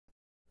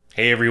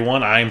Hey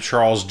everyone, I'm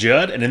Charles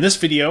Judd, and in this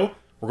video,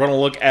 we're going to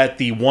look at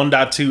the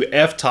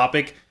 1.2F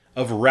topic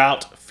of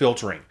route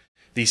filtering.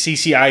 The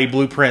CCIE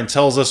blueprint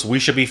tells us we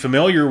should be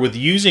familiar with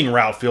using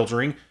route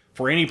filtering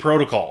for any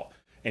protocol.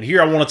 And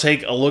here I want to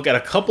take a look at a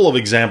couple of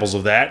examples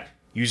of that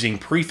using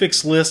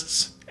prefix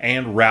lists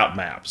and route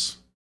maps.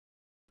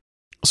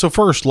 So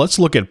first, let's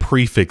look at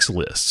prefix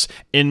lists.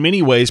 In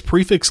many ways,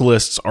 prefix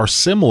lists are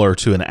similar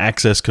to an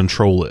access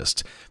control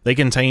list. They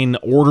contain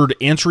ordered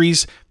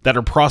entries that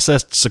are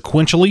processed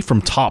sequentially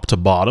from top to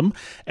bottom.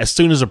 As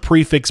soon as a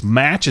prefix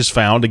match is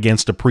found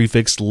against a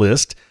prefix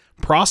list,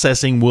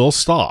 processing will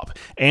stop.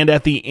 And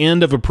at the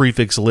end of a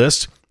prefix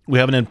list, we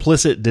have an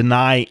implicit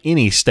deny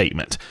any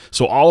statement.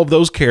 So all of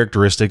those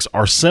characteristics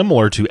are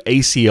similar to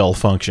ACL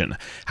function.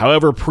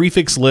 However,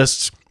 prefix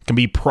lists can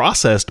be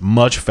processed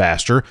much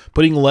faster,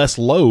 putting less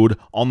load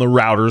on the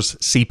router's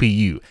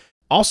CPU.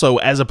 Also,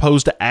 as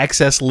opposed to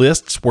access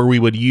lists where we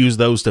would use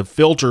those to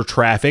filter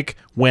traffic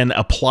when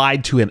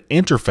applied to an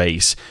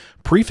interface,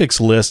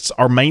 prefix lists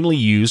are mainly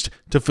used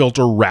to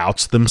filter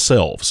routes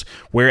themselves,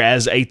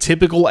 whereas a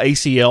typical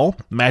ACL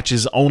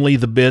matches only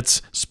the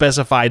bits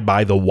specified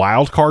by the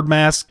wildcard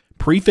mask.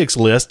 Prefix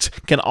lists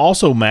can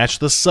also match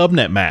the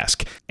subnet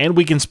mask, and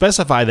we can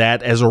specify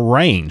that as a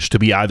range to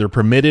be either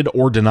permitted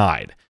or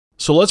denied.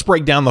 So let's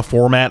break down the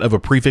format of a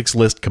prefix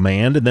list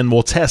command, and then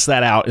we'll test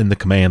that out in the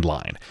command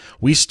line.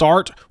 We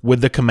start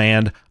with the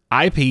command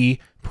IP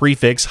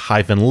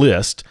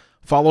prefix-list,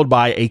 followed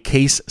by a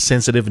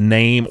case-sensitive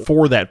name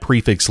for that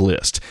prefix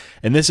list.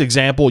 In this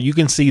example, you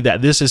can see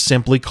that this is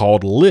simply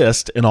called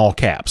list in all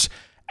caps.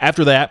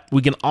 After that,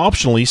 we can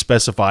optionally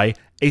specify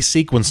a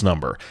sequence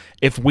number.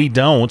 If we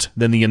don't,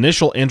 then the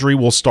initial entry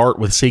will start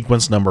with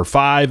sequence number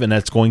 5, and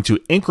that's going to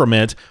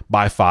increment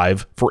by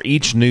 5 for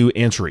each new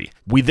entry.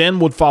 We then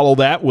would follow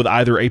that with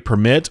either a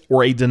permit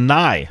or a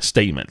deny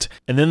statement,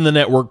 and then the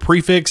network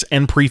prefix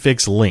and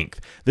prefix length.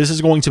 This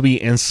is going to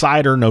be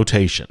insider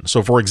notation.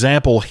 So for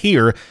example,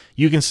 here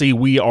you can see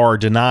we are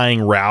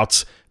denying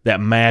routes that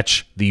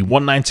match the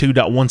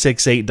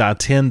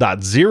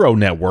 192.168.10.0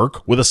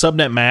 network with a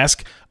subnet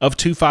mask of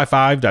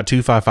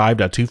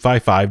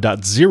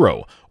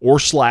 255.255.255.0 or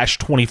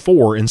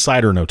 /24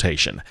 insider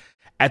notation.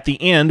 At the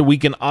end, we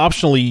can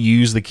optionally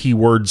use the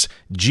keywords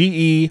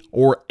GE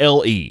or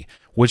LE,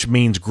 which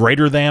means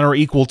greater than or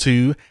equal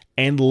to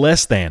and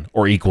less than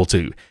or equal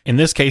to. In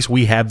this case,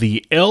 we have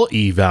the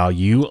LE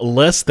value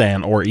less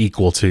than or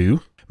equal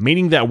to,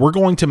 meaning that we're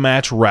going to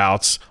match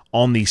routes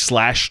on the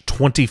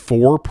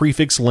 /24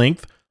 prefix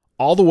length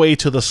all the way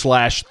to the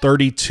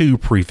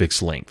 /32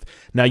 prefix length.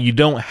 Now, you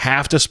don't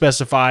have to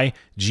specify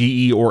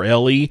GE or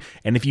LE,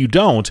 and if you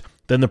don't,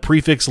 then the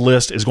prefix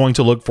list is going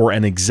to look for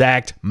an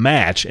exact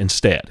match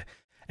instead.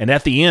 And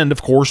at the end,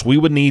 of course, we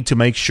would need to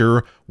make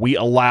sure we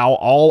allow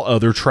all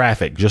other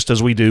traffic, just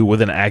as we do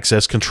with an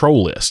access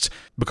control list.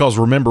 Because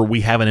remember,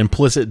 we have an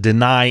implicit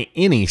deny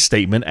any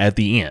statement at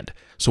the end.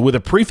 So with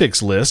a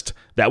prefix list,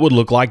 that would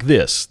look like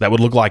this. That would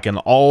look like an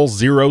all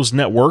zeros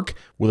network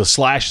with a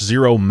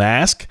 /0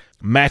 mask,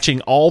 matching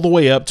all the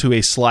way up to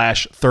a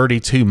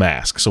 /32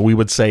 mask. So we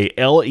would say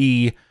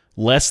LE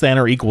less than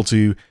or equal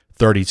to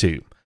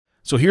 32.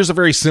 So here's a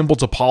very simple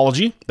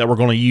topology that we're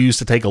going to use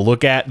to take a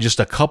look at just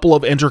a couple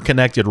of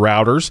interconnected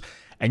routers.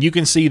 And you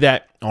can see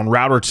that on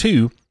router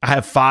 2, I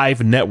have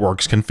 5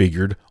 networks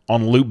configured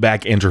on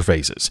loopback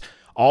interfaces.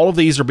 All of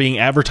these are being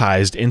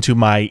advertised into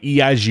my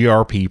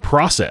EIGRP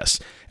process.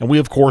 And we,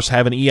 of course,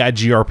 have an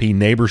EIGRP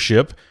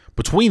neighborship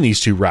between these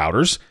two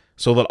routers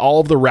so that all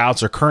of the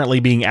routes are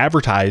currently being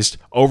advertised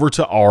over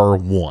to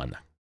R1.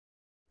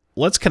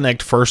 Let's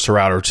connect first to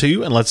router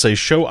 2, and let's say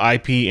show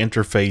IP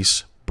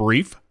interface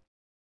brief.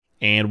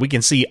 And we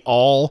can see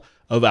all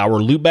of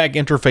our loopback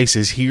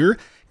interfaces here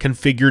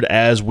configured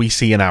as we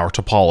see in our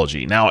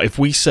topology. Now, if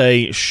we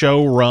say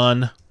show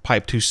run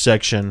pipe to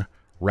section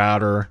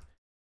router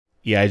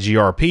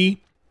EIGRP,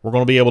 we're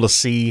going to be able to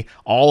see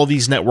all of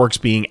these networks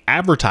being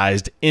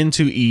advertised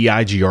into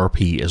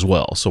EIGRP as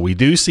well. So we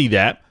do see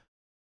that.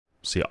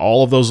 See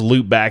all of those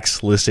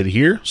loopbacks listed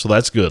here. So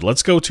that's good.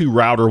 Let's go to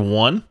router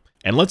 1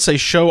 and let's say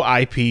show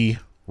IP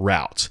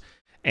route.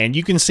 And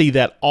you can see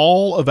that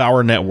all of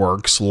our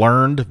networks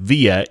learned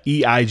via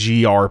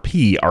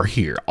EIGRP are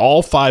here.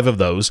 All 5 of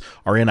those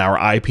are in our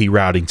IP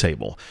routing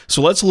table.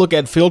 So let's look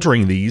at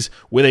filtering these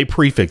with a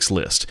prefix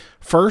list.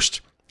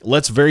 First,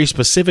 let's very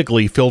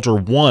specifically filter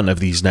one of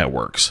these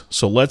networks.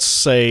 So let's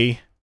say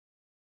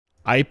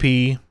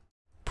IP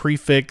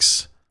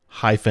prefix-list,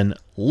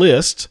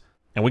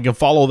 and we can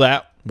follow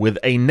that with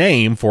a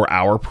name for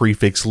our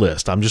prefix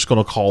list. I'm just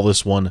going to call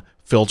this one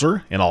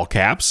filter in all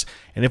caps.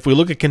 And if we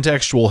look at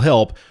contextual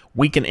help,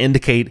 we can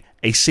indicate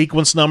a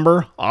sequence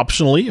number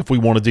optionally. If we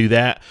want to do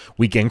that,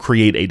 we can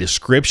create a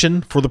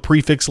description for the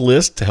prefix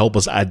list to help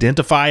us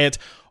identify it,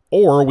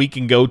 or we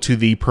can go to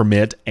the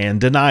permit and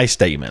deny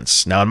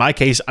statements. Now, in my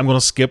case, I'm going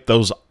to skip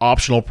those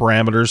optional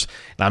parameters,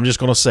 and I'm just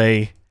going to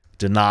say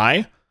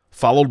deny,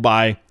 followed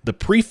by the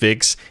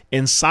prefix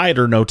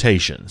insider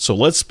notation. So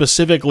let's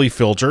specifically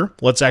filter.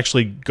 Let's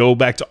actually go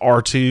back to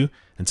R2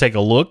 and take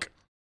a look.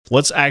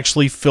 let's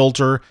actually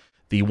filter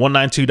the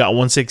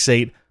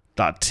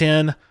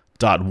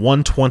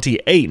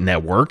 192.168.10.128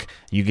 network.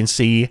 You can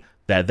see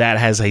that that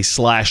has a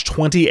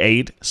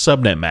 /28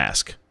 subnet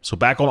mask. So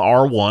back on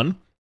R1,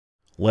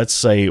 let's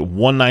say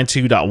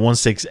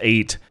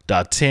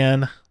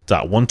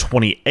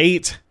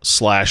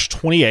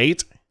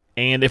 192.168.10.128/28.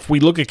 And if we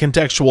look at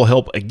contextual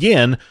help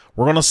again,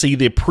 we're going to see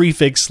the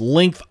prefix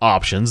length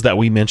options that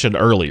we mentioned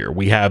earlier.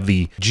 We have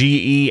the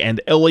GE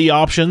and LE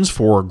options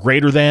for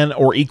greater than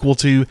or equal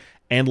to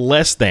and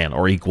less than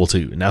or equal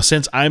to. Now,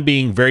 since I'm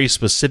being very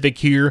specific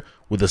here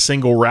with a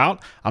single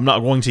route, I'm not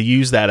going to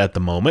use that at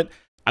the moment.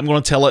 I'm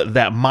going to tell it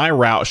that my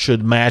route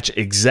should match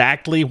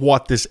exactly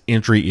what this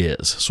entry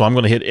is. So I'm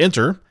going to hit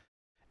enter.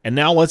 And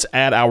now let's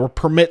add our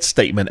permit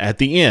statement at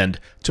the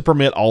end to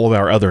permit all of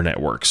our other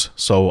networks.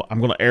 So I'm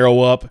going to arrow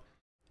up,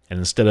 and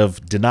instead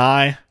of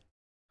deny,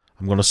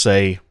 I'm going to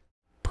say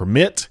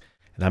permit,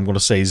 and I'm going to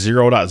say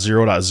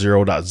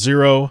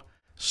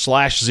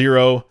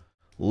 0.0.0.0/0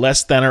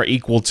 less than or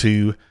equal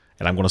to,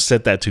 and I'm going to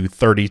set that to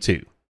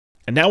 32.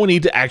 And now we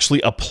need to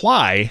actually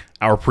apply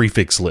our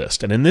prefix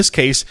list. And in this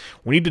case,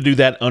 we need to do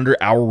that under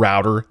our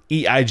router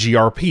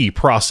EIGRP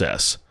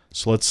process.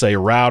 So let's say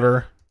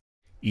router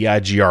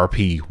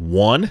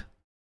EIGRP1,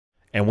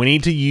 and we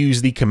need to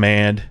use the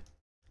command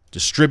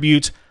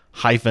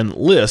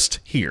distribute-list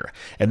here.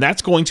 And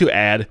that's going to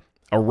add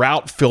a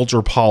route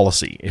filter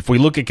policy. If we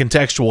look at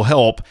contextual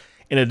help,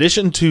 in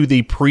addition to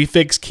the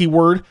prefix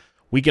keyword,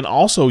 we can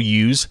also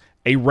use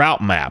a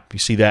route map. You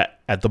see that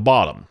at the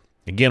bottom.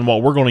 Again,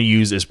 what we're going to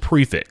use is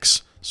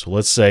prefix. So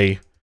let's say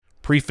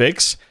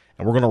prefix,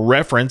 and we're going to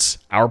reference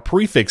our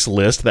prefix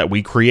list that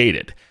we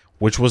created,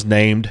 which was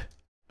named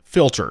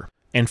filter.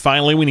 And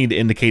finally, we need to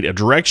indicate a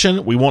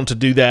direction. We want to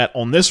do that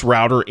on this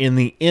router in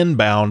the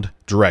inbound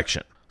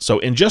direction. So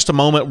in just a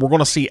moment, we're going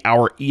to see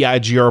our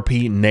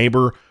EIGRP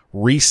neighbor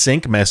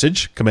resync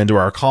message come into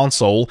our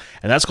console,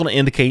 and that's going to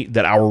indicate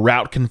that our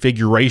route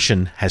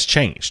configuration has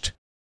changed.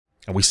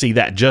 And we see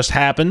that just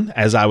happen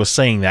as I was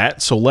saying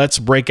that. So let's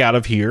break out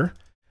of here,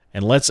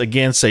 and let's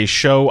again say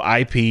show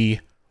IP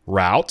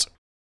route.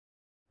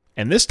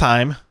 And this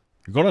time,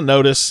 you're going to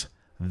notice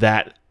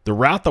that the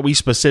route that we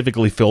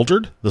specifically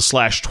filtered, the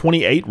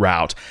 /28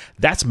 route,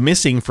 that's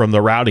missing from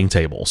the routing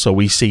table. So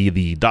we see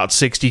the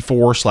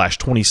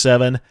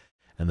 .64/27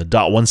 and the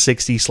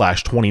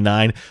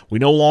 .160/29. We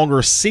no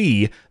longer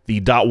see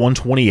the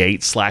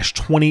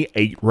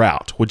 .128/28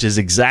 route, which is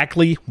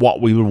exactly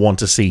what we would want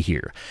to see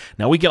here.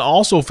 Now we can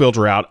also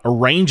filter out a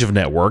range of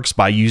networks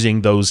by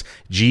using those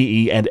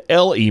GE and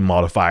LE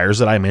modifiers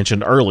that I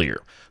mentioned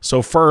earlier.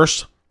 So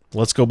first,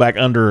 let's go back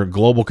under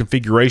global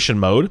configuration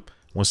mode.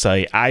 We'll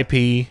say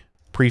IP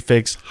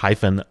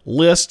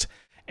prefix-list,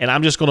 and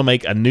I'm just going to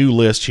make a new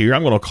list here.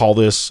 I'm going to call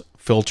this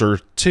filter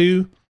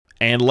 2,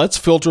 and let's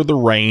filter the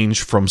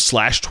range from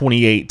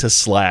 /28 to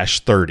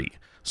 /30.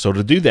 So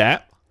to do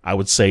that, I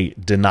would say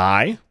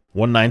deny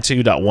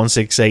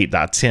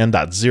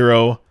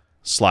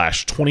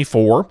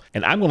 192.168.10.0/24,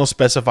 and I'm going to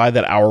specify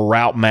that our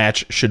route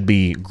match should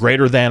be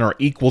greater than or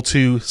equal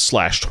to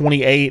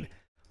 /28,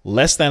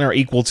 less than or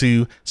equal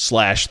to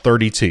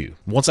 /32.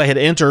 Once I hit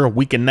enter,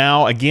 we can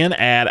now again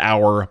add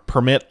our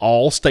permit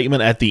all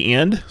statement at the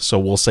end. So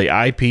we'll say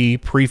IP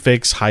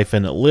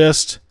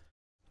prefix-list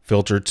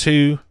filter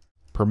 2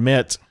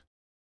 permit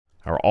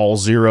our all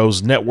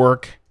zeros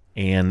network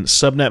and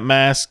subnet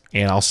mask,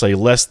 and I'll say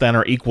less than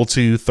or equal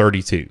to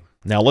 32.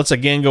 Now let's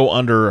again go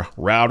under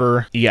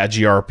router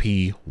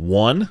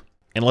EIGRP1,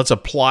 and let's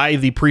apply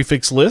the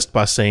prefix list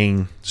by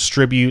saying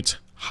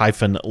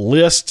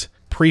distribute-list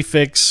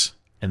prefix,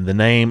 and the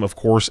name, of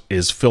course,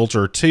 is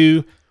filter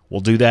 2.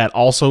 We'll do that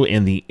also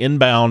in the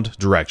inbound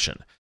direction.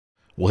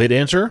 We'll hit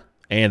enter,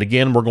 and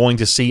again, we're going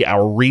to see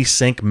our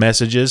resync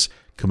messages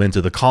come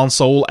into the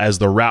console as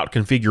the route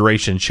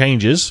configuration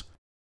changes.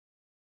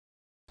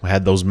 We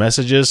had those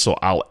messages, so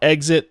I'll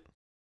exit,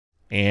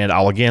 and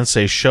I'll again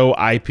say show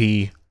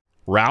IP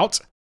route.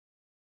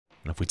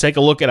 And if we take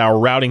a look at our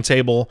routing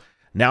table,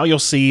 now you'll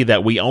see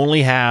that we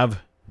only have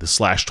the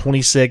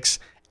 /26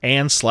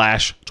 and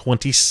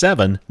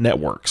 /27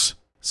 networks.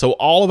 So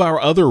all of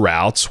our other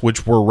routes,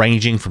 which were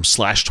ranging from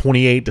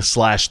 /28 to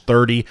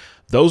 /30,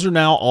 those are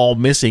now all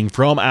missing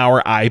from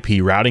our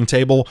IP routing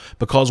table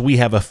because we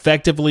have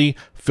effectively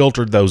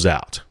filtered those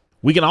out.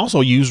 We can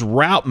also use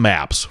route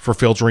maps for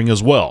filtering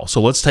as well. So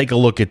let's take a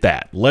look at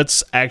that.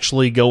 Let's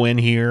actually go in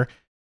here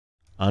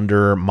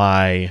under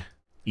my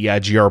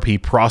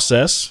EIGRP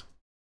process.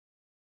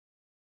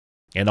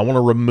 And I want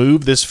to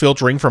remove this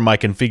filtering from my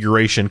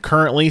configuration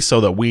currently so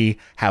that we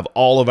have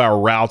all of our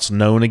routes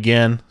known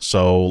again.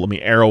 So let me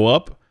arrow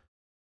up,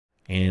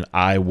 and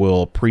I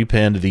will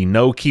prepend the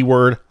no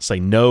keyword, say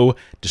no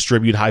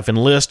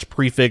distribute-list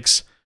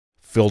prefix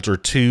filter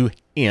 2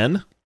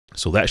 in.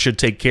 So that should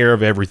take care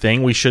of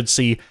everything. We should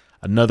see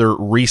another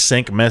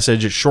resync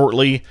message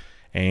shortly.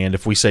 And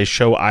if we say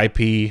show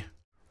IP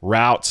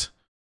route,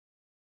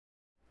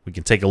 we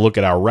can take a look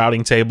at our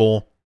routing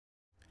table.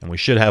 and we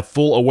should have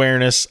full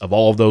awareness of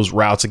all of those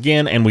routes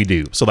again, and we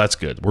do. So that's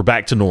good. We're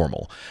back to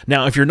normal.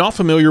 Now, if you're not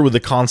familiar with the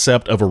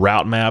concept of a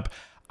route map,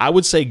 I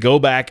would say go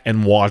back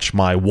and watch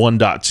my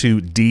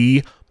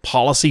 1.2D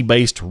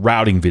policy-based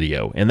routing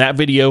video. In that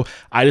video,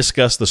 I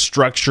discussed the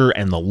structure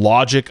and the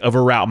logic of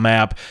a route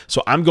map,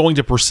 so I'm going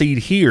to proceed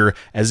here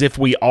as if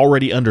we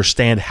already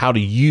understand how to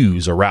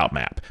use a route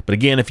map. But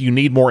again, if you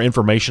need more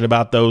information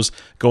about those,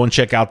 go and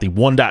check out the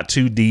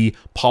 1.2D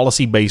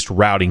policy-based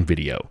routing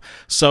video.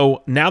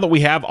 So now that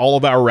we have all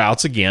of our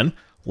routes again,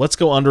 let's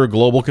go under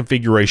global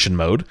configuration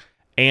mode,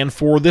 and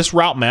for this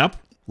route map,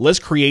 let's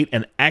create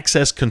an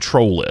access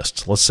control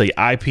list. Let's say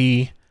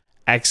IP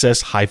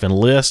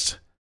access-list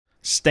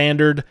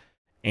standard,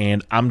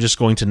 and I'm just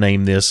going to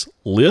name this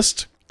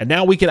list. And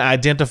now we can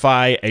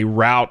identify a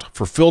route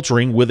for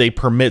filtering with a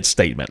permit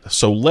statement.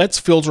 So let's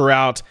filter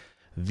out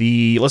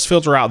the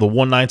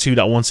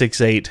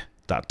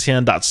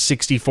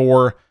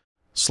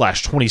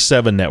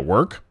 192.168.10.64/27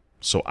 network.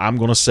 So I'm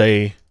going to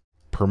say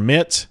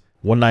permit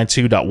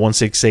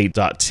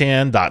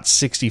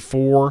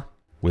 192.168.10.64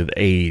 with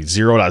a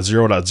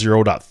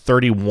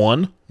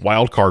 0.0.0.31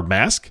 wildcard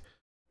mask.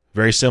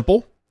 Very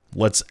simple.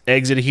 Let's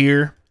exit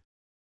here.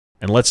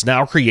 And let's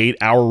now create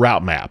our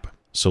route map.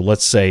 So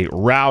let's say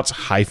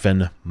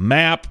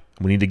route-map.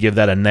 We need to give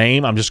that a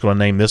name. I'm just going to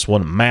name this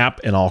one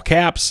map in all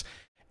caps.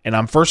 And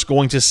I'm first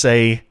going to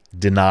say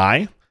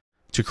deny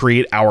to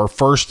create our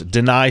first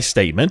deny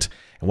statement.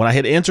 And when I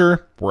hit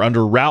enter, we're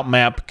under route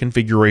map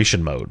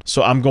configuration mode.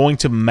 So I'm going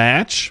to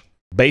match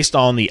based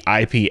on the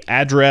IP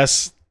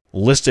address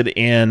listed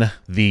in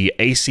the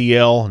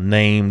ACL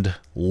named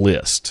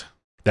list.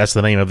 That's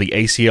the name of the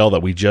ACL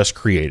that we just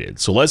created.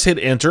 So let's hit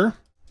enter.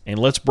 And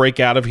let's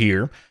break out of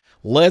here.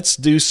 Let's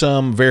do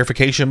some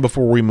verification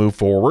before we move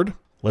forward.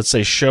 Let's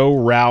say show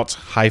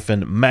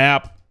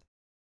route-map.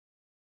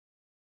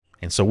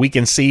 And so we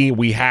can see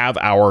we have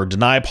our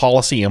deny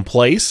policy in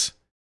place.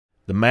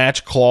 The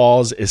match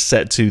clause is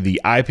set to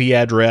the IP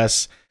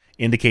address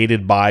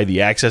indicated by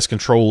the access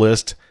control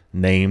list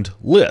named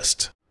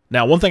list.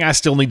 Now, one thing I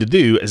still need to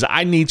do is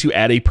I need to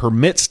add a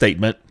permit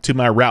statement to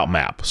my route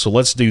map. So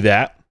let's do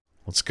that.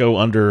 Let's go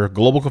under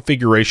global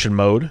configuration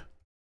mode.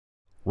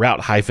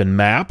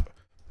 Route-map,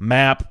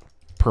 map,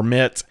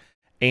 permit,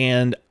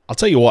 and I'll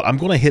tell you what, I'm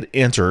going to hit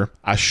enter.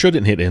 I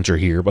shouldn't hit enter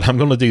here, but I'm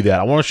going to do that.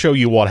 I want to show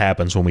you what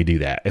happens when we do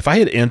that. If I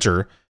hit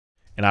enter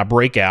and I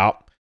break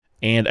out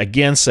and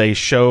again say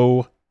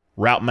show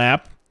route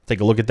map, take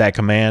a look at that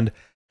command.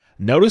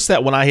 Notice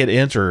that when I hit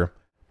enter,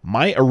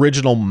 my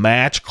original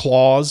match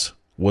clause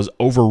was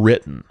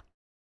overwritten.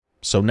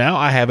 So now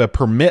I have a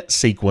permit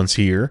sequence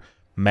here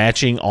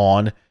matching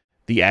on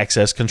the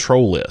access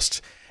control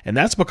list. And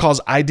that's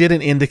because I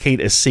didn't indicate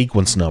a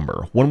sequence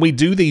number. When we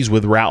do these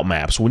with route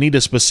maps, we need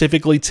to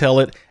specifically tell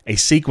it a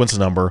sequence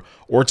number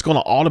or it's going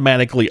to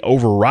automatically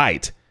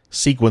overwrite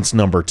sequence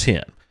number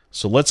 10.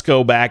 So let's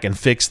go back and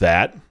fix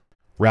that.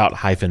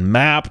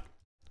 Route-map,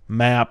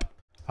 map,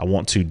 I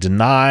want to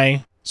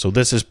deny. So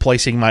this is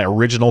placing my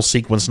original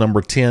sequence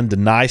number 10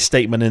 deny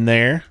statement in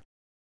there.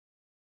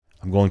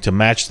 I'm going to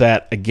match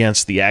that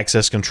against the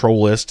access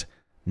control list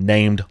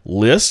named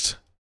list.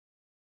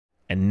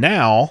 And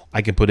now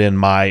I can put in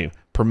my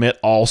permit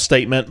all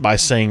statement by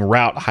saying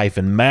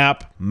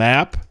route-map,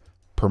 map,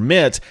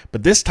 permit,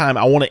 but this time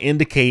I want to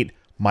indicate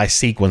my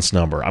sequence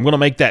number. I'm going to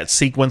make that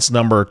sequence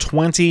number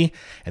 20,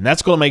 and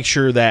that's going to make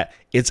sure that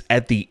it's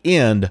at the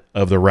end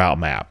of the route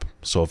map.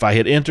 So if I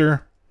hit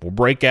enter, we'll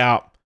break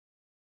out.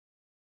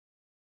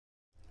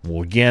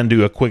 We'll again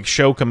do a quick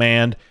show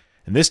command,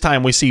 and this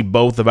time we see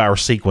both of our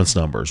sequence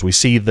numbers. We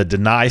see the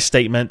deny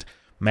statement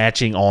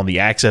matching on the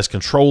access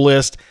control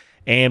list,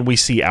 and we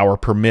see our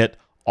permit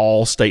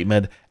all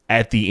statement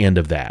at the end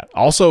of that.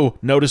 Also,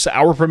 notice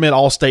our permit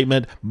all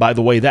statement, by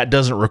the way, that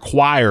doesn't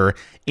require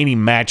any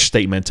match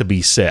statement to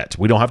be set.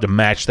 We don't have to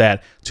match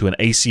that to an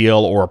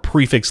ACL or a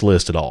prefix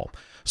list at all.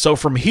 So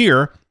from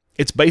here,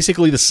 it's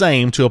basically the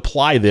same to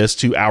apply this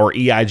to our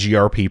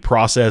EIGRP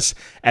process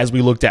as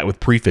we looked at with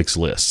prefix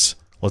lists.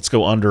 Let's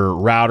go under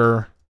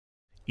router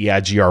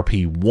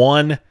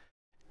EIGRP1,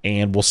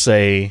 and we'll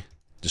say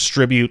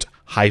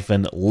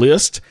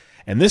distribute-list.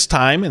 And this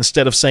time,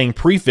 instead of saying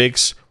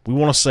prefix, we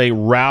want to say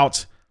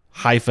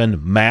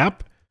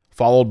route-map,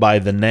 followed by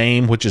the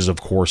name, which is, of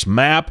course,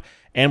 map.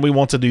 And we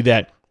want to do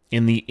that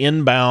in the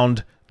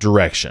inbound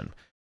direction.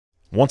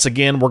 Once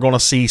again, we're going to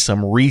see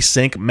some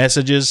resync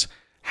messages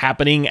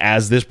happening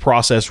as this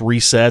process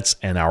resets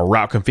and our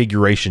route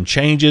configuration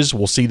changes.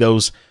 We'll see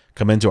those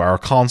come into our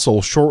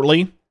console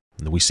shortly.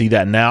 And we see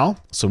that now.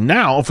 So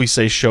now, if we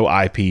say show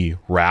IP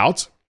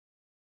route,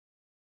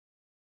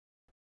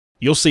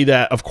 you'll see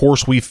that, of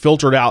course, we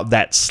filtered out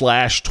that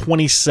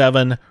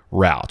 /27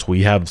 route.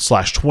 We have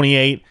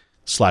 /28,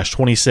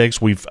 /26.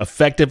 We've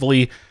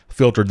effectively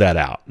filtered that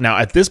out. Now,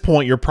 at this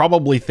point, you're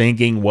probably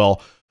thinking,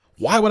 well,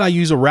 Why would I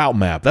use a route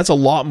map? That's a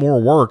lot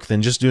more work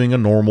than just doing a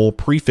normal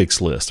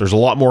prefix list. There's a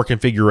lot more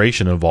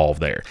configuration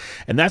involved there.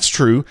 And that's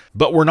true,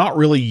 but we're not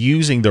really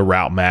using the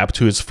route map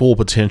to its full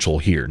potential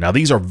here. Now,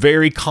 these are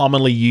very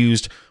commonly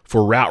used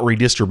for route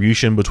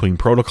redistribution between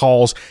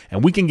protocols,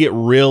 and we can get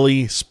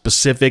really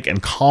specific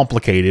and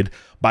complicated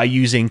by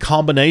using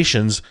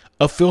combinations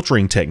of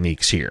filtering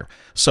techniques here.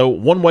 So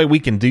one way we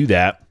can do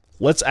that,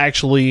 let's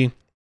actually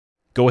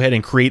go ahead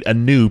and create a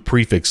new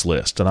prefix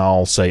list, and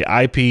I'll say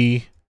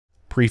IP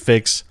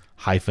prefix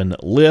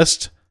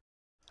 -list.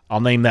 I'll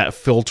name that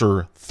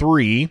filter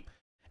 3,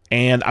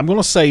 and I'm going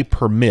to say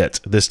permit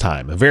this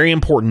time. A very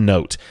important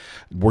note.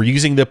 We're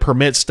using the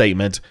permit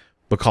statement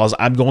because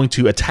I'm going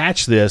to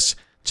attach this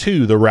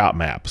to the route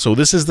map. So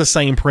this is the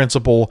same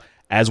principle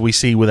as we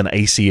see with an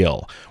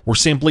ACL. We're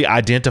simply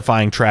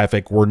identifying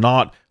traffic. We're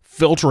not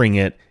filtering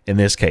it in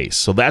this case.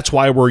 So that's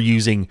why we're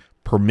using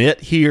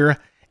permit here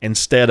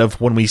instead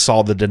of when we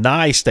saw the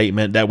deny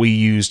statement that we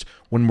used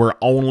when we're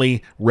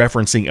only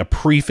referencing a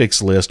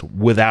prefix list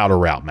without a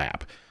route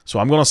map. So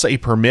I'm going to say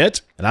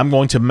permit, and I'm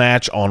going to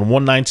match on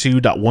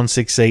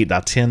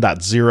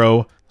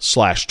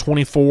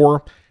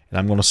 192.168.10.0/24, and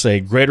I'm going to say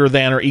greater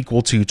than or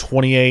equal to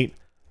 28,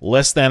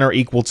 less than or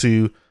equal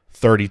to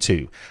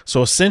 32.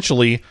 So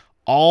essentially,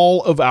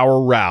 all of our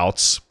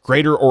routes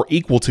greater or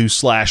equal to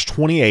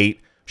 /28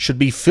 should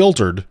be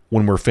filtered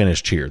when we're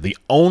finished here. The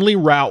only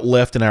route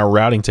left in our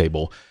routing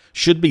table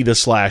should be the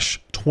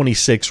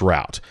 /26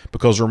 route,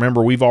 because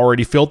remember, we've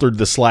already filtered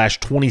the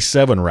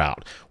 /27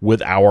 route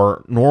with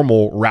our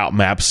normal route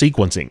map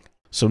sequencing.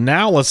 So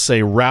now let's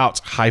say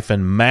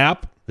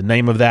route-map. The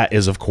name of that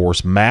is, of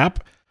course,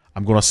 map.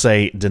 I'm going to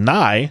say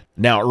deny.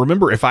 Now,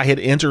 remember, if I hit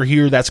enter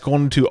here, that's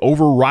going to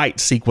overwrite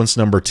sequence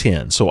number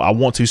 10. So I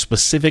want to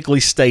specifically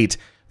state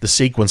the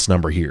sequence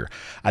number here.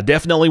 I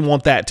definitely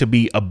want that to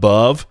be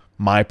above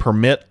my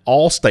permit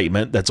all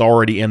statement that's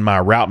already in my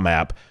route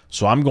map.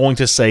 So I'm going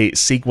to say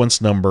sequence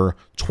number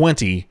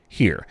 20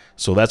 here.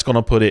 So that's going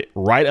to put it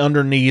right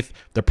underneath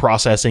the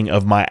processing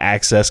of my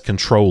access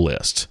control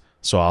list.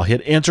 So I'll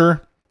hit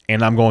enter,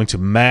 and I'm going to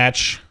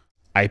match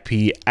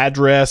IP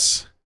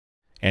address.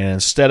 And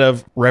instead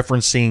of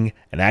referencing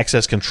an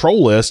access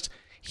control list,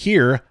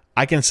 here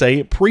I can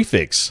say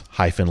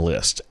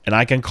prefix-list. And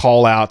I can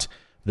call out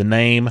the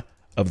name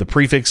of the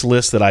prefix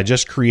list that I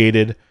just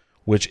created,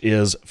 which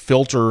is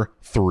filter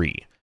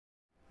 3.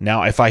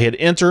 Now, if I hit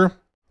enter,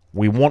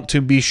 we want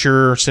to be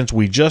sure, since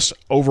we just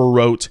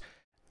overwrote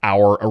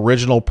our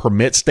original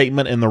permit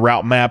statement in the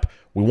route map,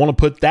 we want to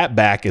put that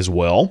back as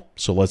well.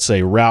 So let's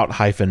say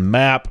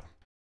route-map.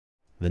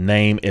 The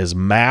name is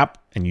map,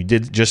 and you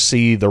did just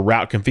see the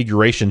route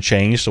configuration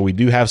change, so we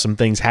do have some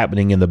things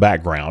happening in the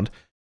background.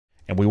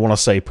 And we want to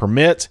say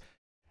permit,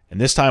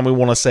 and this time we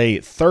want to say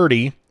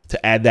 30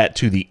 to add that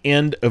to the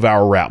end of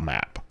our route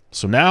map.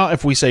 So now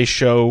if we say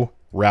show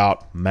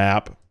route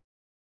map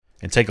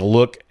and take a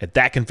look at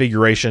that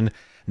configuration,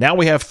 now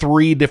we have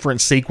 3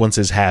 different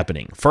sequences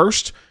happening.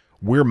 First,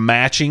 we're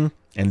matching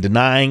and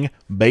denying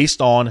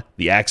based on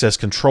the access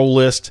control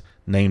list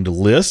named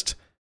list.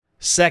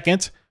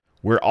 Second,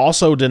 we're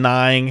also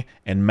denying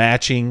and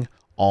matching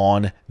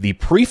on the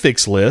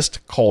prefix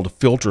list called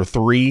filter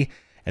 3.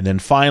 And then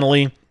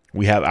finally,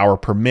 we have our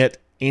permit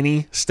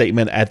any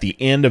statement at the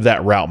end of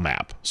that route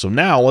map. So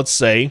now let's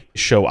say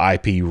show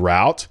IP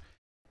route.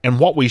 And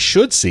what we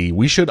should see,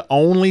 we should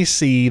only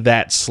see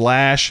that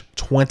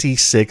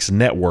 /26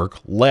 network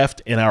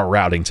left in our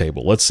routing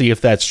table. Let's see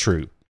if that's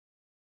true.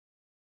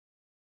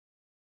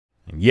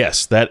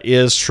 Yes, that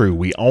is true.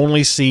 We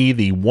only see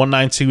the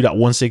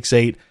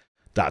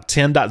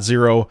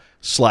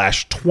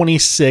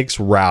 192.168.10.0/26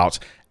 route,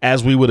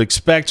 as we would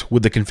expect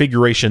with the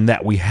configuration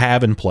that we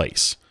have in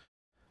place.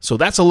 So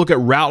that's a look at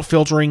route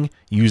filtering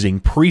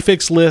using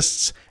prefix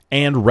lists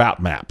and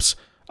route maps.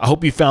 I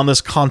hope you found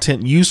this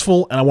content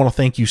useful, and I want to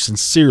thank you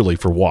sincerely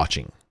for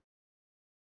watching.